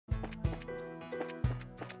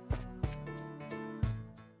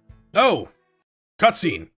Oh,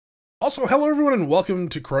 cutscene. Also, hello everyone and welcome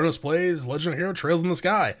to Chronos Plays Legend of Hero Trails in the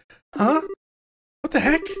Sky. Huh? What the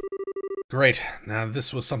heck? Great. Now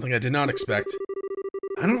this was something I did not expect.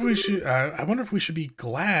 I wonder if we should be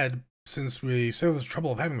glad since we saved the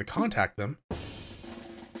trouble of having to contact them.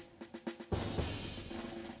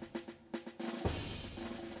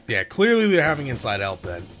 Yeah, clearly they're having inside help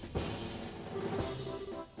then.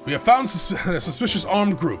 We have found a suspicious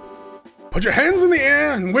armed group. Put your hands in the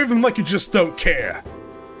air and wave them like you just don't care.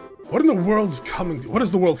 What is the world coming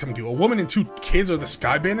to? A woman and two kids are the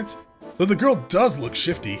Sky Bandits? Though the girl does look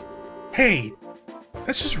shifty. Hey,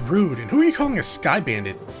 that's just rude. And who are you calling a Sky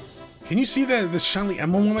Bandit? Can you see this shiny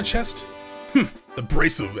emblem on my chest? The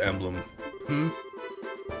bracelet emblem.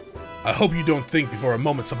 I hope you don't think for a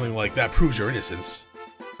moment something like that proves your innocence.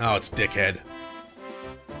 Oh, it's dickhead.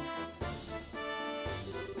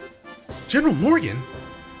 General Morgan?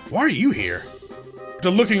 Why are you here? After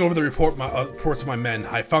looking over the reports of my men,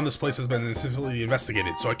 I found this place has been civilly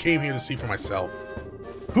investigated, so I came here to see for myself.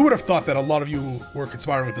 Who would have thought that a lot of you were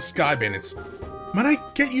conspiring with the Sky Bandits? Might I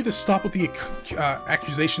get you to stop with the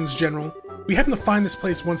accusations, General? We happen to find this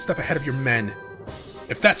place one step ahead of your men.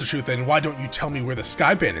 If that's the truth, then why don't you tell me where the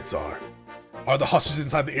Sky Bandits are? Are the hostages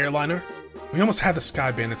inside the airliner? We almost had the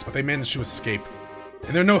Sky Bandits, but they managed to escape.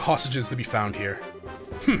 And there are no hostages to be found here.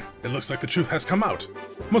 It looks like the truth has come out.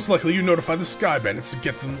 Most likely you notified the Sky Bandits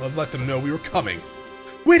to let them know we were coming.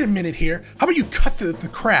 Wait a minute here. How about you cut the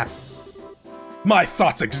crap? My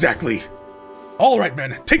thoughts exactly. All right,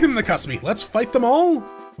 men, take them into custody. Let's fight them all.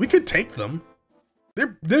 We could take them.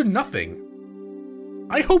 They're nothing.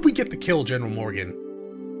 I hope we get the kill, General Morgan.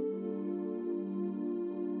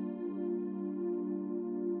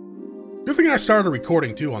 Good thing I started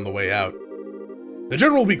recording too on the way out. The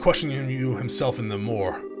General will be questioning you himself in the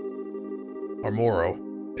Moro.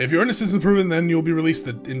 If your innocence is proven, then you'll be released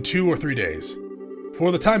in 2 or 3 days. For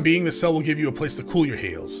the time being, this cell will give you a place to cool your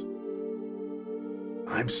heels.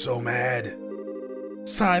 I'm so mad.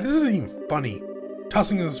 Sigh, this isn't even funny.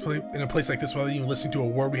 Tossing in a place like this without even listening to a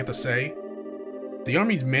word we have to say. If the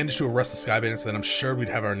army managed to arrest the Sky Bandits, then I'm sure we'd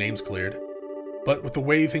have our names cleared. But with the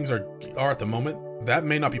way things are at the moment, that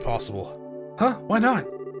may not be possible. Huh? Why not?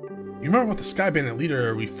 You remember what the Sky Bandit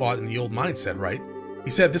leader we fought in the old mine said, right? He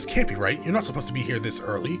said, this can't be right. You're not supposed to be here this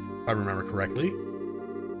early, if I remember correctly.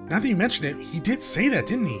 Now that you mention it, he did say that,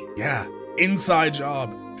 didn't he? Yeah, inside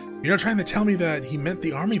job. You're not trying to tell me that he meant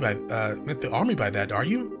the army by that, are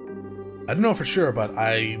you? I don't know for sure, but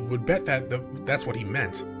I would bet that that's what he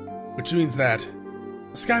meant. Which means that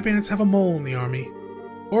the Sky Bandits have a mole in the army,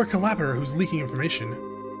 or a collaborator who's leaking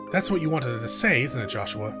information. That's what you wanted to say, isn't it,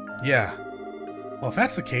 Joshua? Yeah. Well, if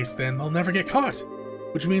that's the case, then they'll never get caught.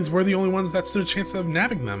 Which means we're the only ones that stood a chance of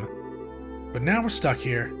nabbing them. But now we're stuck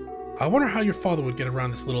here. I wonder how your father would get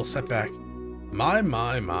around this little setback. My.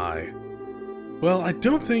 Well, I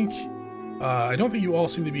don't think you all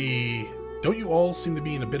seem to be... Don't you all seem to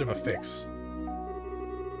be in a bit of a fix?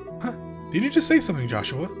 Huh? Did you just say something,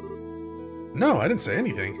 Joshua? No, I didn't say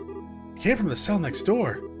anything. It came from the cell next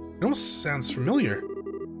door. It almost sounds familiar.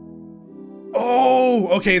 Oh,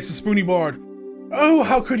 okay, it's the Spoony Bard. Oh,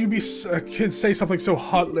 how could you be a kid say something so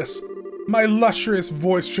heartless? My lustrous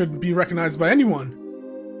voice should be recognized by anyone.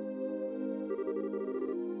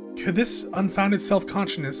 Could this unfounded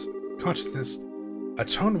self-consciousness, a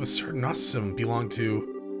tone of a certain narcissism, belong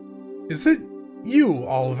to... Is it you,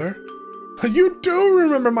 Oliver? You do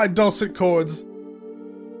remember my dulcet chords.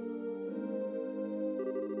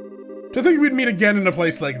 To think we'd meet again in a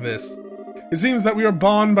place like this. It seems that we are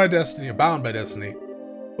bound by destiny.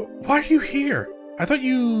 Why are you here? I thought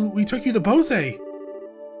we took you to Bose.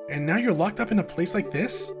 And now you're locked up in a place like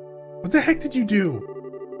this? What the heck did you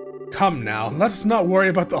do? Come now, let us not worry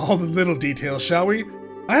about all the little details, shall we?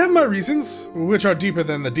 I have my reasons, which are deeper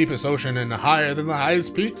than the deepest ocean and higher than the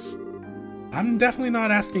highest peaks. I'm definitely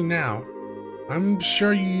not asking now. I'm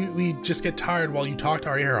sure we just get tired while you talked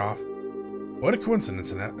our ear off. What a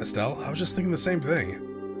coincidence, Estelle. I was just thinking the same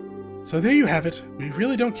thing. So there you have it. We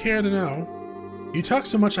really don't care to know. You talk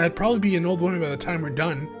so much I'd probably be an old woman by the time we're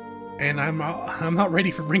done, and I'm not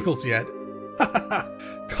ready for wrinkles yet.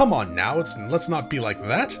 Come on now, let's not be like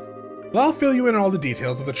that. Well, I'll fill you in on all the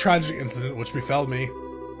details of the tragic incident which befell me.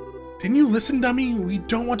 Didn't you listen, dummy? We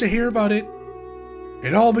don't want to hear about it.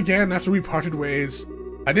 It all began after we parted ways.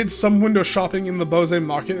 I did some window shopping in the Bose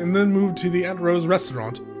market and then moved to the Aunt Rose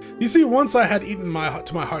restaurant. You see, once I had eaten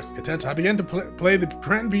to my heart's content, I began to play the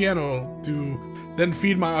grand piano to then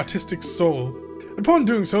feed my artistic soul. Upon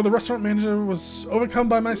doing so, the restaurant manager was overcome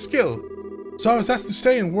by my skill, so I was asked to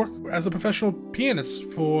stay and work as a professional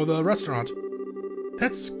pianist for the restaurant.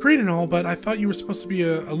 That's great and all, but I thought you were supposed to be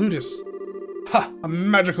a ludist. Ha! A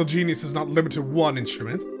magical genius is not limited to one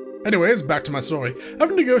instrument. Anyways, back to my story.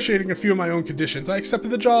 After negotiating a few of my own conditions, I accepted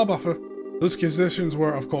the job offer. Those conditions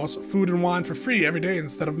were, of course, food and wine for free every day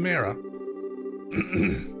instead of Mara.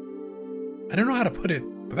 I don't know how to put it,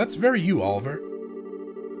 but that's very you, Oliver.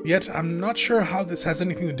 Yet, I'm not sure how this has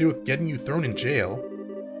anything to do with getting you thrown in jail.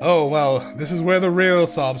 Oh, well, this is where the real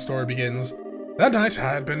sob story begins. That night,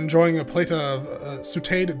 I had been enjoying a plate of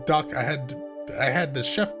sautéed duck I had the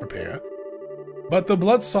chef prepare. But the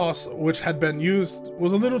blood sauce which had been used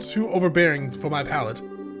was a little too overbearing for my palate.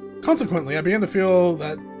 Consequently, I began to feel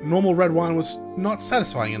that normal red wine was not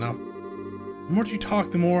satisfying enough. The more you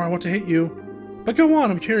talk, the more I want to hit you. But go on,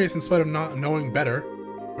 I'm curious in spite of not knowing better.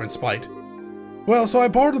 Or in spite. Well, so I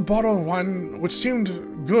borrowed a bottle of wine which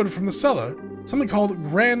seemed good from the cellar. Something called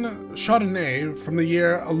Grand Chardonnay from the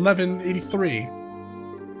year 1183.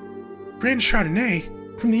 Grand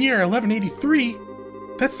Chardonnay? From the year 1183?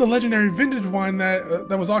 That's the legendary vintage wine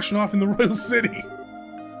that was auctioned off in the Royal City.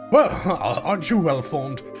 Well, aren't you well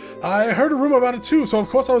informed? I heard a rumor about it too, so of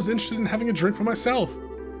course I was interested in having a drink for myself.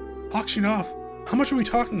 Auction off? How much are we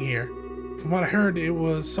talking here? From what I heard, it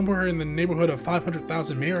was somewhere in the neighborhood of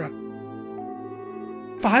 500,000 Mira.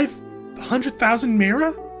 500,000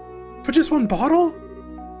 Mira? For just one bottle?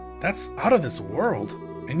 That's out of this world.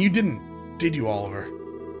 And you didn't, did you, Oliver?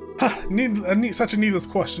 Such a needless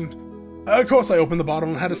question. Of course I opened the bottle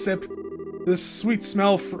and had a sip. This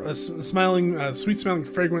sweet-smelling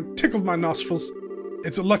fragrance tickled my nostrils.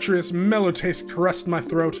 Its luxurious, mellow taste caressed my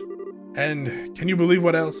throat. And can you believe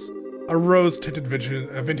what else? A rose-tinted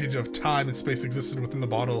vintage of time and space existed within the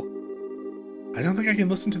bottle. I don't think I can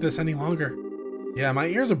listen to this any longer. Yeah, my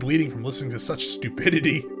ears are bleeding from listening to such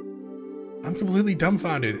stupidity. I'm completely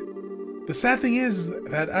dumbfounded. The sad thing is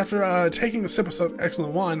that after taking a sip of such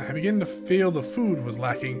excellent wine, I began to feel the food was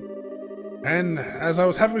lacking. And as I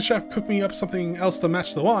was having the chef cook me up something else to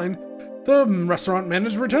match the wine, the restaurant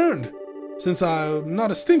manager returned. Since I'm not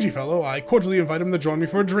a stingy fellow, I cordially invited him to join me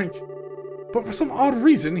for a drink. But for some odd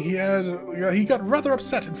reason, he got rather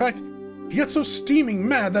upset. In fact, he got so steaming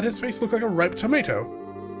mad that his face looked like a ripe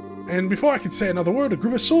tomato. And before I could say another word, a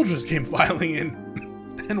group of soldiers came filing in.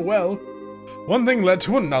 And well, one thing led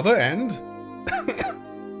to another, and...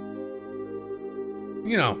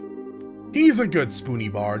 you know, he's a good spoony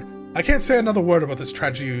bard. I can't say another word about this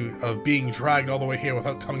tragedy of being dragged all the way here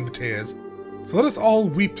without coming to tears. So let us all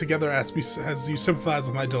weep together as you sympathize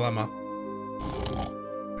with my dilemma.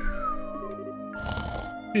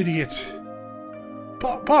 Idiot.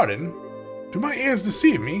 Pardon? Do my ears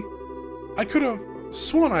deceive me? I could have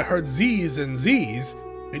sworn I heard Z's and Z's,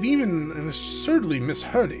 and even an absurdly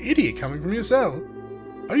misheard idiot coming from your cell.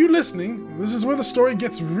 Are you listening? This is where the story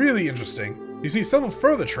gets really interesting. You see, several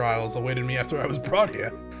further trials awaited me after I was brought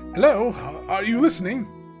here. Hello? Are you listening?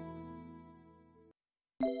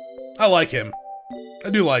 I like him.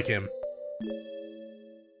 I do like him.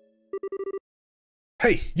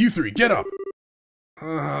 Hey, you three, get up!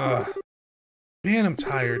 Man, I'm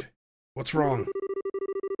tired. What's wrong?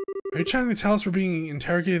 Are you trying to tell us we're being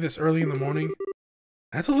interrogated this early in the morning?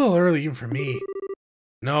 That's a little early even for me.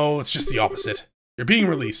 No, it's just the opposite. You're being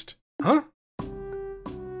released. Huh?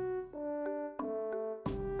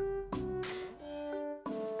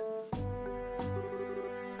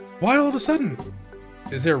 Why all of a sudden?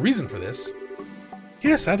 Is there a reason for this?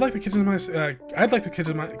 Yes, I'd like to consider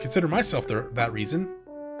myself that reason.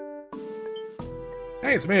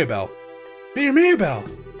 Hey, it's Mayabelle. Mayor Mayabelle!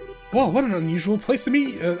 Whoa, what an unusual place to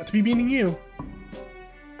be meeting you.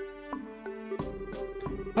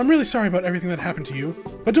 I'm really sorry about everything that happened to you,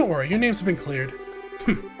 but don't worry, your names have been cleared.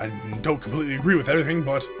 I don't completely agree with everything,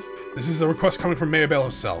 but this is a request coming from Mayabelle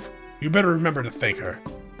herself. You better remember to thank her.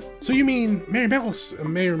 So you mean Mayor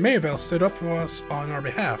Mayabelle stood up for us on our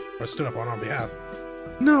behalf, or stood up on our behalf?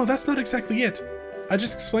 No, that's not exactly it. I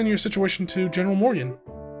just explained your situation to General Morgan.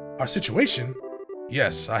 Our situation?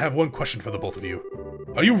 Yes, I have one question for the both of you.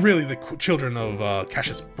 Are you really the children of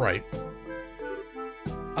Cassius Bright?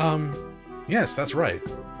 Yes, that's right.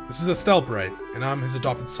 This is Estelle Bright, and I'm his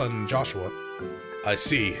adopted son, Joshua. I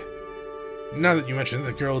see. Now that you mention it,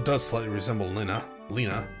 the girl does slightly resemble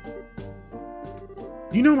Lena.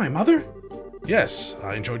 You know my mother? Yes,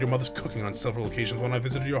 I enjoyed your mother's cooking on several occasions when I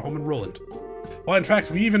visited your home in Roland. Why, in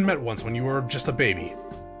fact, we even met once when you were just a baby.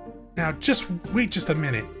 Now, just wait just a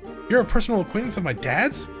minute. You're a personal acquaintance of my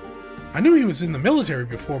dad's? I knew he was in the military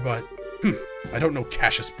before, but... I don't know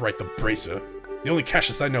Cassius Bright the Bracer. The only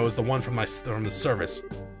Cassius I know is the one from the service.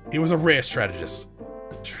 He was a rare strategist.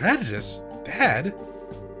 Strategist? Dad?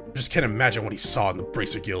 I just can't imagine what he saw in the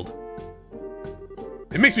Bracer Guild.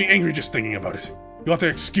 It makes me angry just thinking about it. You'll have to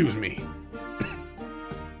excuse me.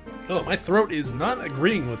 Oh, my throat is not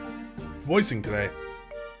agreeing with voicing today.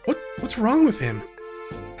 What's wrong with him?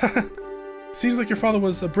 Seems like your father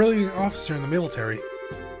was a brilliant officer in the military.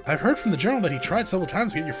 I've heard from the general that he tried several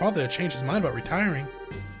times to get your father to change his mind about retiring.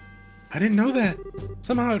 I didn't know that.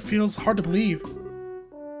 Somehow it feels hard to believe.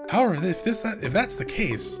 However, if that's the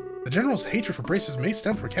case, the general's hatred for bracers may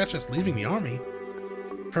stem from Catchus leaving the army.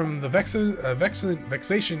 From the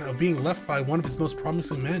vexation of being left by one of his most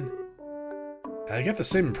promising men. I get the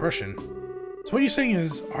same impression. So what you're saying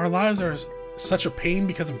is, our lives are such a pain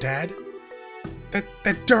because of Dad? That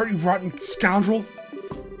dirty, rotten scoundrel?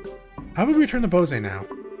 How about we return to Bose now?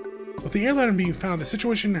 With the airliner being found, the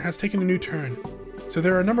situation has taken a new turn. So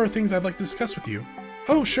there are a number of things I'd like to discuss with you.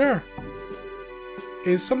 Oh, sure.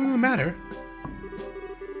 Is something the matter?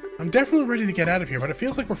 I'm definitely ready to get out of here, but it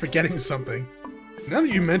feels like we're forgetting something. Now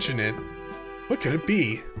that you mention it, what could it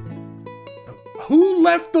be? Who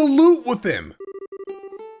left the loot with him?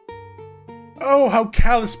 Oh, how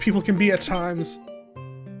callous people can be at times.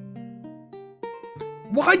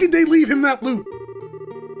 Why did they leave him that loot?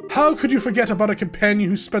 How could you forget about a companion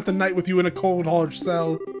who spent the night with you in a cold, hard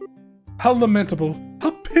cell? How lamentable.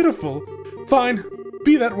 How pitiful. Fine,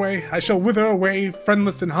 be that way. I shall wither away,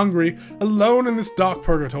 friendless and hungry, alone in this dark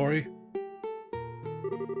purgatory.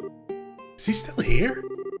 Is he still here?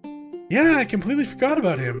 Yeah, I completely forgot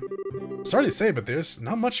about him. Sorry to say, but there's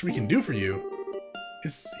not much we can do for you.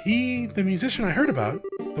 Is he the musician I heard about?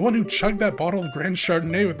 The one who chugged that bottle of Grand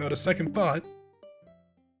Chardonnay without a second thought?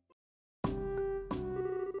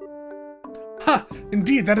 Ha!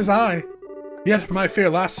 Indeed, that is I. Yet, my fair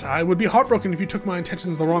lass, I would be heartbroken if you took my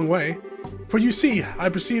intentions the wrong way. For you see, I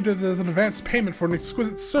perceived it as an advance payment for an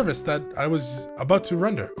exquisite service that I was about to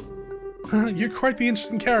render. You're quite the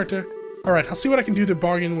interesting character. Alright, I'll see what I can do to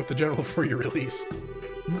bargain with the general for your release.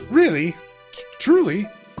 Really? Truly?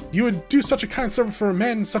 You would do such a kind service for a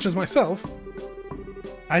man such as myself?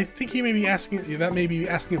 I think you may be asking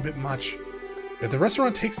a bit much. If the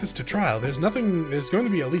restaurant takes this to trial, there's going to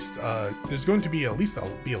be at least a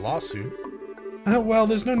lawsuit. Well,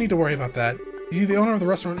 there's no need to worry about that. You see, the owner of the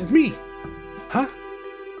restaurant is me. Huh?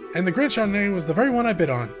 And the Grand Chardonnay was the very one I bid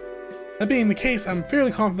on. That being the case, I'm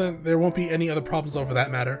fairly confident there won't be any other problems over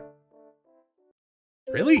that matter.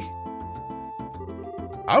 Really?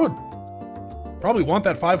 I would probably want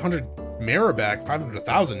that 500 mirror back,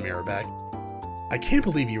 500,000 mirror back. I can't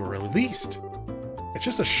believe you were released. It's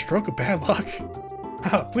just a stroke of bad luck.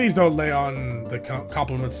 Please don't lay on the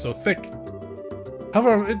compliments so thick.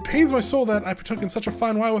 However, it pains my soul that I partook in such a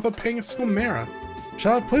fine wine without paying a single mara.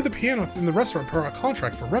 Shall I play the piano in the restaurant per our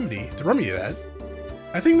contract to remedy that?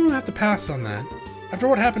 I think we'll have to pass on that. After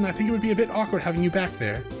what happened, I think it would be a bit awkward having you back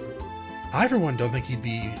there. I, for one, don't think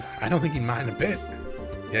he'd mind a bit.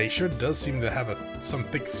 Yeah, he sure does seem to have some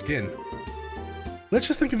thick skin. Let's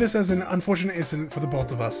just think of this as an unfortunate incident for the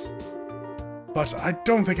both of us. But I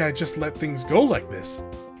don't think I'd just let things go like this.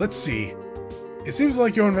 Let's see. It seems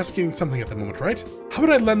like you're investigating something at the moment, right? How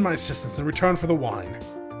about I lend my assistance in return for the wine?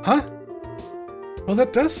 Huh? Well,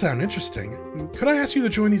 that does sound interesting. Could I ask you to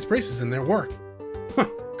join these braces in their work? Huh,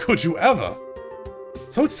 could you ever?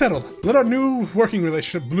 So it's settled. Let our new working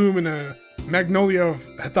relationship bloom in a magnolia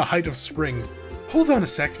at the height of spring. Hold on a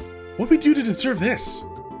sec. What we do to deserve this?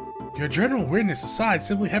 Your general weirdness aside,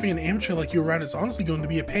 simply having an amateur like you around is honestly going to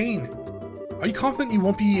be a pain. Are you confident you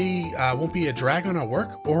won't be a drag on our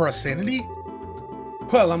work or our sanity?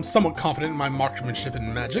 Well, I'm somewhat confident in my marksmanship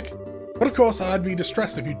and magic, but of course I'd be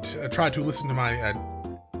distressed if you tried to listen to my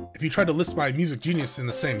list my music genius in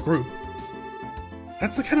the same group.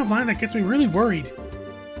 That's the kind of line that gets me really worried.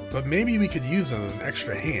 But maybe we could use an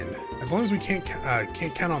extra hand. As long as we can't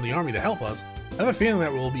count on the army to help us, I have a feeling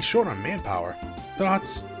that we'll be short on manpower.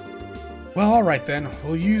 Thoughts? Well, alright then.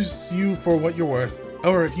 We'll use you for what you're worth.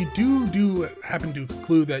 Or if you do happen to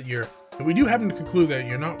conclude that you're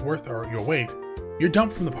not worth your weight, you're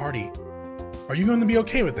dumped from the party. Are you going to be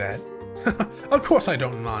okay with that? Of course I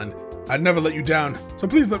don't mind. I'd never let you down, so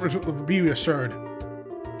please be reassured.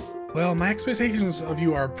 Well, my expectations of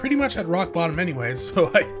you are pretty much at rock bottom anyways,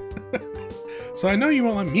 so I know you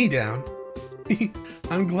won't let me down.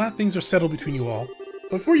 I'm glad things are settled between you all.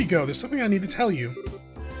 Before you go, there's something I need to tell you.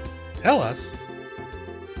 Tell us?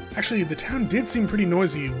 Actually, the town did seem pretty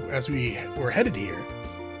noisy as we were headed here.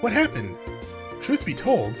 What happened? Truth be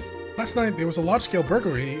told, last night there was a large-scale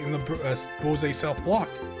burglary in the Bose South Block.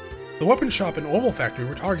 The weapon shop and orbal factory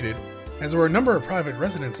were targeted, as there were a number of private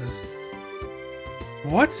residences.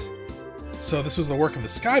 What? So this was the work of the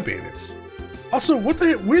Sky Bandits. Also,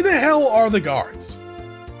 where the hell are the guards?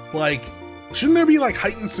 Like, shouldn't there be like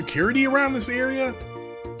heightened security around this area?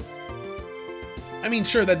 I mean,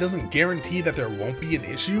 sure, that doesn't guarantee that there won't be an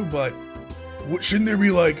issue, but shouldn't there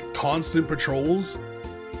be, like, constant patrols?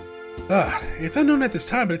 It's unknown at this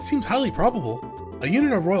time, but it seems highly probable. A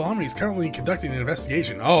unit of Royal Army is currently conducting an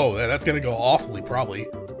investigation. Oh, that's gonna go awfully, probably.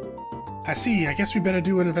 I see, I guess we better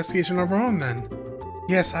do an investigation of our own, then.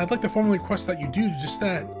 Yes, I'd like to formally request that you do just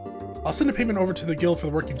that. I'll send a payment over to the guild for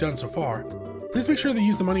the work you've done so far. Please make sure to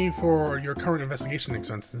use the money for your current investigation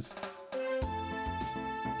expenses.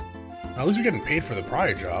 At least we're getting paid for the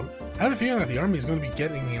prior job. I have a feeling that the army is going to be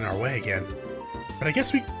getting in our way again. But I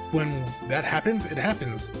guess when that happens, it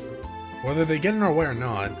happens. Whether they get in our way or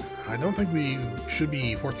not, I don't think we should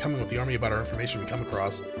be forthcoming with the army about our information we come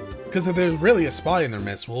across. Because if there's really a spy in their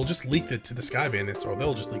midst, we'll just leak it to the Sky Bandits, or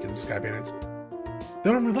they'll just leak it to the Sky Bandits.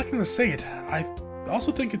 Though I'm reluctant to say it, I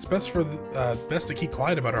also think it's best to keep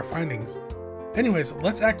quiet about our findings. Anyways,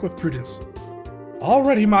 let's act with prudence.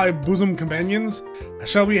 Alrighty, my bosom companions.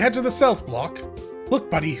 Shall we head to the South Block?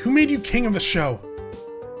 Look, buddy, who made you king of the show?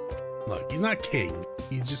 Look, he's not king.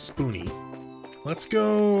 He's just Spoony. Let's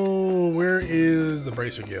go... Where is the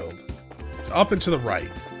Bracer Guild? It's up and to the right.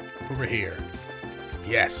 Over here.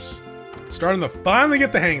 Yes. Starting to finally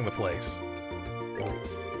get the hang of the place.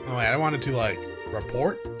 Oh wait, I wanted to, like,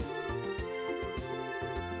 report?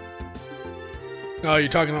 Oh, you're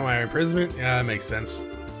talking about my imprisonment? Yeah, that makes sense.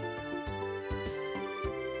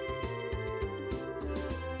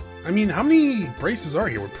 I mean, how many braces are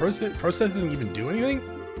here? Would process doesn't even do anything?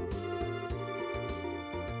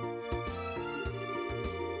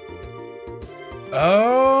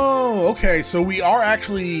 Oh, okay, so we are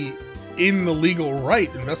actually in the legal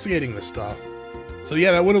right investigating this stuff. So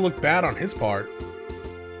yeah, that would have looked bad on his part.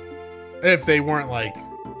 If they weren't, like,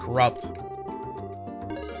 corrupt.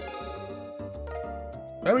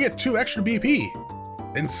 Now we get 2 extra BP.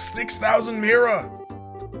 And 6,000 Mira!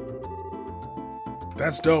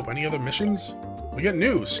 That's dope. Any other missions? We get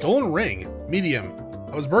news. Stolen ring. Medium.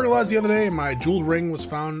 I was burglarized the other day and my jeweled ring was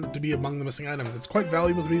found to be among the missing items. It's quite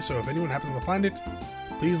valuable to me, so if anyone happens to find it,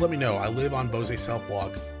 please let me know. I live on Bose South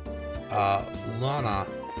Block. Lana.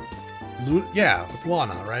 Yeah, it's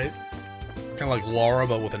Lana, right? Kind of like Laura,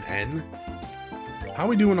 but with an N. How are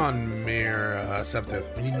we doing on Mayor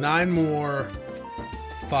Septith? We need 9 more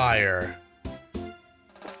fire.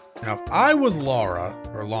 Now, if I was Laura,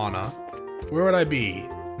 or Lana, where would I be?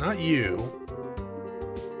 Not you.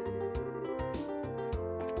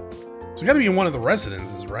 So you gotta be in one of the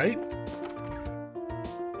residences, right?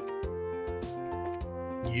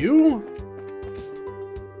 You?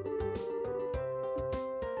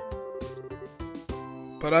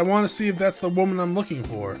 But I want to see if that's the woman I'm looking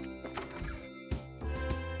for.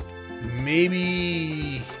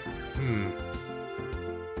 Maybe...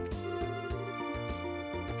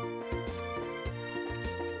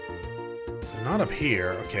 So not up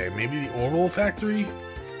here. Okay, maybe the Orbal Factory?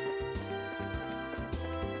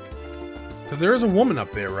 Because there is a woman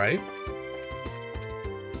up there, right?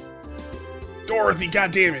 Dorothy,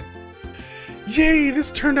 goddammit! Yay,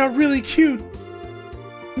 this turned out really cute!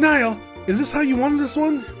 Niall, is this how you wanted this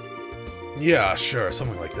one? Yeah, sure,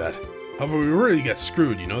 something like that. However, we really got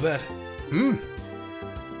screwed, you know that?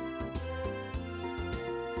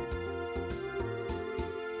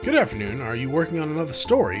 Good afternoon, are you working on another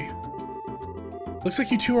story? Looks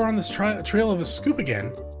like you two are on this trail of a scoop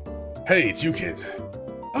again. Hey, it's you kids.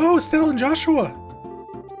 Oh, Estelle and Joshua!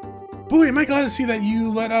 Boy, am I glad to see that you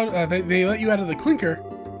let out, they let you out of the clinker.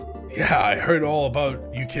 Yeah, I heard all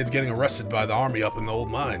about you kids getting arrested by the army up in the old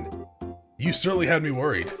mine. You certainly had me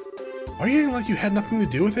worried. Are you acting like you had nothing to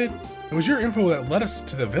do with it? It was your info that led us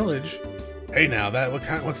to the village. Hey now,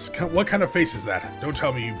 what kind of face is that? Don't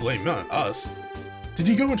tell me you blame us. Did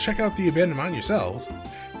you go and check out the abandoned mine yourselves?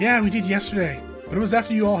 Yeah, we did yesterday, but it was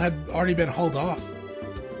after you all had already been hauled off.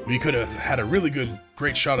 We could have had a really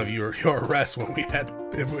great shot of your arrest when we had,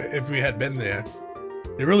 if we had been there.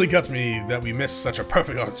 It really guts me that we missed such a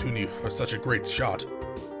perfect opportunity for such a great shot.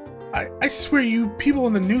 I swear you people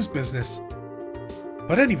in the news business.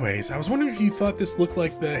 But anyways, I was wondering if you thought this looked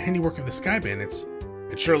like the handiwork of the Sky Bandits.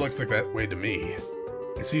 It sure looks like that way to me.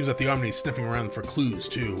 It seems that the army is sniffing around for clues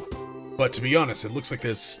too. But to be honest, it looks like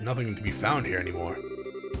there's nothing to be found here anymore.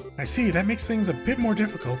 I see, that makes things a bit more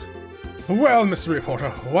difficult. Well, Mr. Reporter,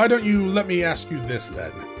 why don't you let me ask you this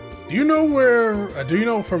then? Do you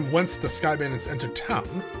know from whence the Sky Bandits entered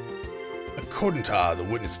town? According to the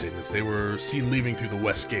witness statements, they were seen leaving through the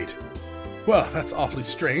west gate. Well, that's awfully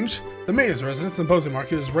strange. The mayor's residence in Bose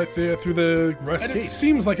Market is right there through the west gate. It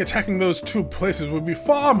seems like attacking those 2 places would be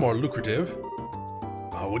far more lucrative.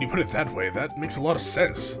 When you put it that way, that makes a lot of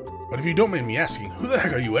sense. But if you don't mind me asking, who the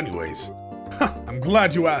heck are you anyways? I'm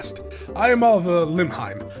glad you asked. I am Oliver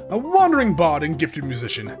Limheim, a wandering bard and gifted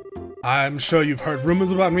musician. I'm sure you've heard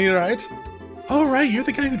rumors about me, right? Oh, right, you're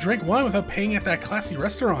the guy who drank wine without paying at that classy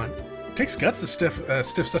restaurant. It takes guts to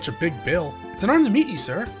stiff such a big bill. It's an honor to meet you,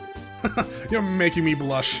 sir. You're making me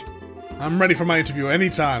blush. I'm ready for my interview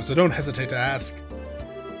anytime, so don't hesitate to ask.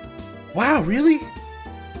 Wow, really?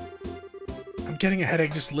 I'm getting a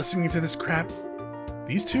headache just listening to this crap.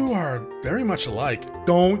 These two are very much alike.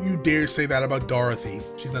 Don't you dare say that about Dorothy.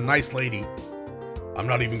 She's a nice lady. I'm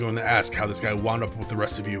not even going to ask how this guy wound up with the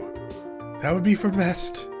rest of you. That would be for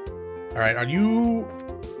best. Alright, are you...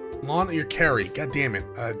 Lon, you're Carrie. God damn it.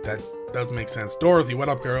 That does make sense. Dorothy, what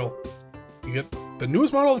up, girl? You get... The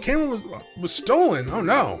newest model of the camera was stolen. Oh,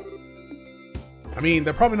 no. I mean,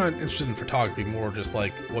 they're probably not interested in photography, more just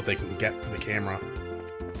like what they can get for the camera.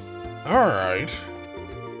 Alright.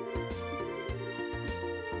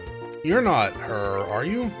 You're not her, are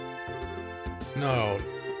you? No,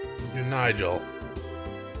 you're Nigel.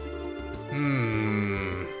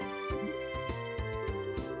 Can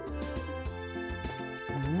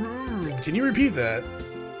you repeat that?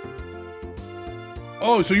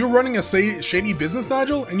 Oh, so you're running a shady business,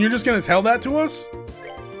 Nigel? And you're just gonna tell that to us?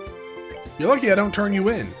 You're lucky I don't turn you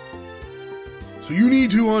in. So you need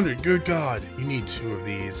 200. Good God. You need 2 of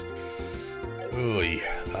these. Oy.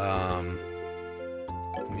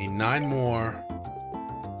 We need 9 more.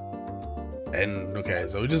 And, okay,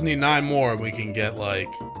 so we just need 9 more and we can get, like...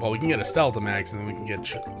 Well, we can get a Stealth Max and then we can get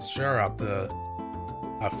sure up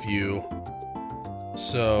a few.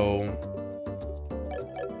 So...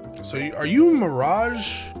 So, are you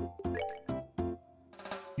Mirage?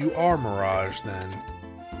 You are Mirage, then.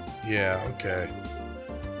 Yeah, okay.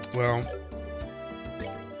 Well,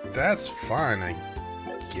 that's fine, I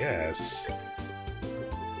guess.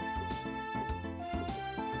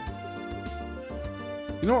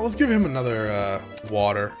 You know what, let's give him another,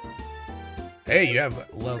 water. Hey, you have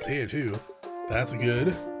Leltea, too. That's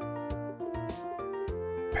good.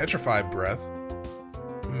 Petrified Breath.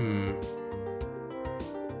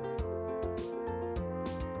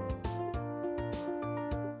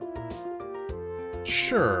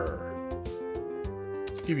 Sure.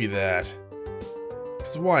 Give you that.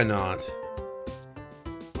 Because why not?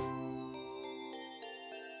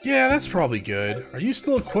 Yeah, that's probably good. Are you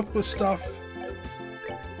still equipped with stuff?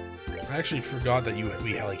 I actually forgot that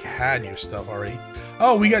we like had your stuff already.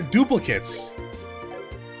 Oh, we got duplicates.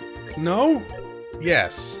 No?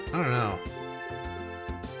 Yes. I don't know.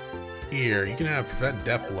 Here, you can have Prevent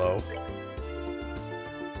Death Blow.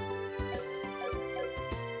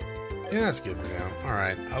 Yeah, that's good for now.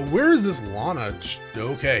 Alright. Where is this Lana?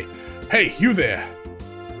 Okay. Hey, you there!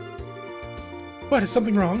 What, is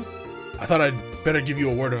something wrong? I thought I'd better give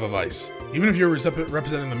you a word of advice. Even if you're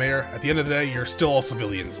representing the mayor, at the end of the day, you're still all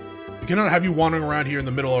civilians. We cannot have you wandering around here in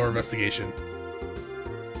the middle of our investigation.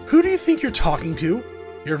 Who do you think you're talking to?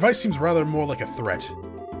 Your advice seems rather more like a threat.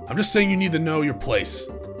 I'm just saying you need to know your place.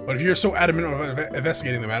 But if you're so adamant about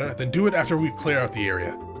investigating the matter, then do it after we clear out the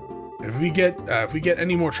area. If we get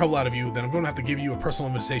any more trouble out of you, then I'm going to have to give you a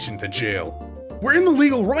personal invitation to jail. We're in the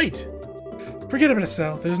legal right! Forget about it,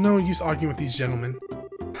 Estelle. There's no use arguing with these gentlemen.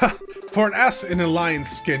 Ha! For an ass in a lion's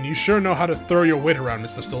skin, you sure know how to throw your weight around,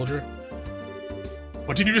 Mr. Soldier.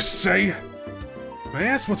 What did you just say? May I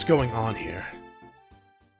ask what's going on here?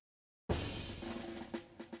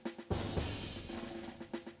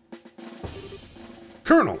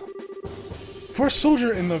 Colonel! For a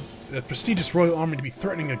soldier in the prestigious Royal Army to be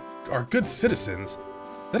threatening our good citizens,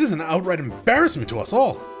 that is an outright embarrassment to us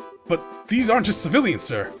all. But these aren't just civilians,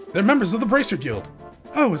 sir. They're members of the Bracer Guild.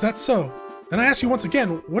 Oh, is that so? Then I ask you once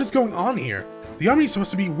again, what is going on here? The army is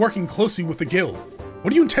supposed to be working closely with the guild. What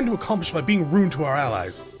do you intend to accomplish by being rude to our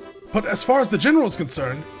allies? But as far as the general is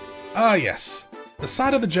concerned... Ah, yes. The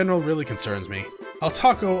side of the general really concerns me. I'll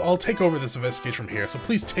take over this investigation from here, so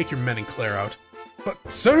please take your men and clear out. But,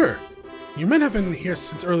 sir! Your men have been here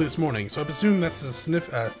since early this morning, so I presume that's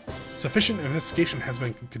a sufficient investigation has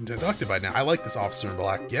been conducted by now. I like this officer in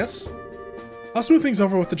black, yes? I'll smooth things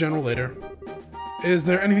over with the general later. Is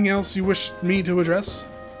there anything else you wish me to address?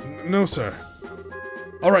 No, sir.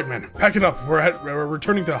 Alright, men, pack it up. We're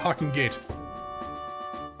returning to Hawking Gate.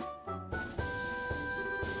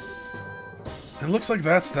 It looks like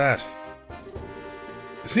that's that.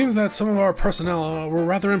 It seems that some of our personnel were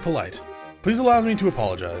rather impolite. Please allow me to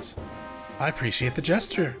apologize. I appreciate the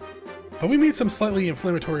gesture. But we made some slightly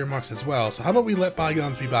inflammatory remarks as well, so how about we let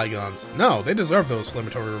bygones be bygones? No, they deserve those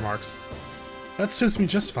inflammatory remarks. That suits me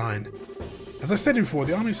just fine. As I stated before,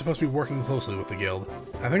 the army is supposed to be working closely with the guild.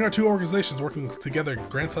 I think our two organizations working together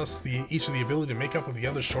grants us each the ability to make up with the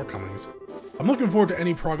other's shortcomings. I'm looking forward to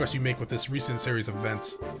any progress you make with this recent series of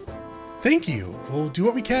events. Thank you. We'll do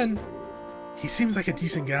what we can. He seems like a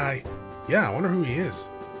decent guy. Yeah, I wonder who he is.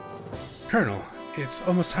 Colonel, it's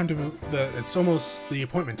almost time to move it's almost the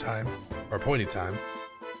appointed time.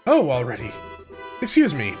 Oh, already.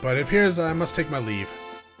 Excuse me, but it appears I must take my leave.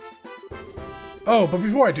 Oh, but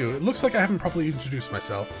before I do, it looks like I haven't properly introduced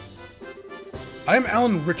myself. I am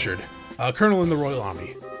Alan Richard, Colonel in the Royal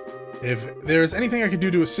Army. If there is anything I can do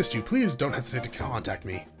to assist you, please don't hesitate to contact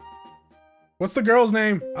me. What's the girl's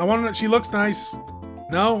name? I want to. She looks nice.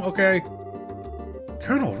 No? Okay.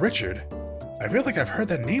 Colonel Richard? I feel like I've heard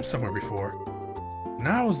that name somewhere before.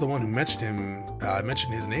 Now was the one who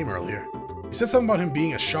mentioned his name earlier. He said something about him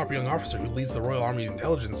being a sharp young officer who leads the Royal Army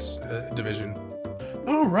Intelligence Division.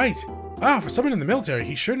 Oh, right. Wow, for someone in the military,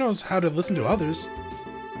 he sure knows how to listen to others.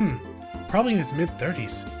 Probably in his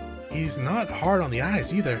mid-30s. He's not hard on the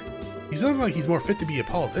eyes either. He sounds like he's more fit to be a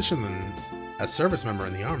politician than a service member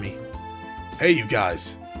in the army. Hey, you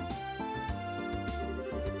guys.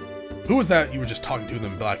 Who was that you were just talking to in the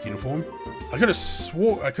black uniform? I could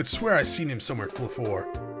swear I seen him somewhere before.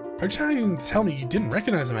 Are you trying to tell me you didn't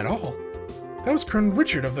recognize him at all? That was Colonel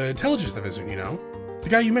Richard of the Intelligence Division, you know? The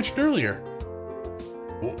guy you mentioned earlier.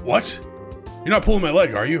 What? You're not pulling my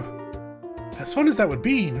leg, are you? As fun as that would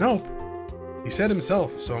be, nope. He said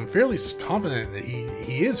himself, so I'm fairly confident that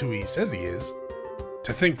he is who he says he is.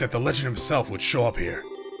 To think that the legend himself would show up here.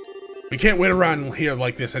 We can't wait around here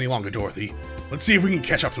like this any longer, Dorothy. Let's see if we can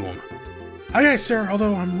catch up to him. Aye, aye, sir,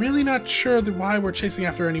 although I'm really not sure why we're chasing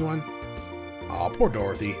after anyone. Aw, poor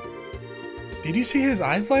Dorothy. Did you see his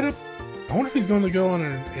eyes light up? I wonder if he's going to go on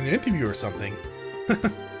an interview or something.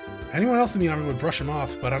 Anyone else in the army would brush him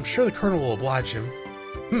off, but I'm sure the colonel will oblige him.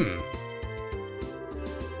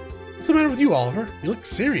 What's the matter with you, Oliver? You look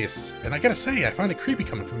serious, and I gotta say, I find it creepy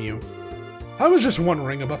coming from you. I was just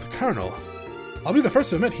wondering about the colonel. I'll be the first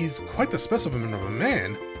to admit he's quite the specimen of a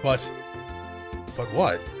man, but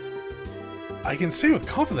what? I can say with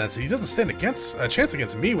confidence that he doesn't stand a chance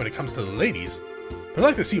against me when it comes to the ladies, but I'd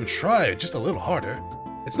like to see him try just a little harder.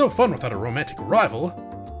 It's no fun without a romantic rival.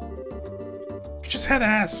 You just had to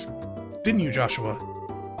ask, didn't you, Joshua?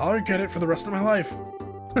 I'll regret it for the rest of my life.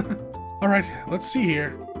 Alright, let's see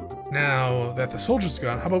here. Now that the soldier's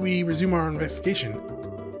gone, how about we resume our investigation?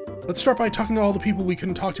 Let's start by talking to all the people we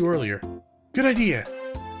couldn't talk to earlier. Good idea.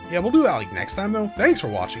 Yeah, we'll do that like next time though. Thanks for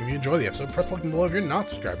watching. If you enjoyed the episode, press the like button below if you're not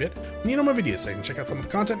subscribed yet. We need more videos so you can check out some of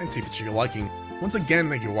the content and see if it's your liking. Once again,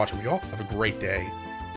 thank you for watching. You all have a great day.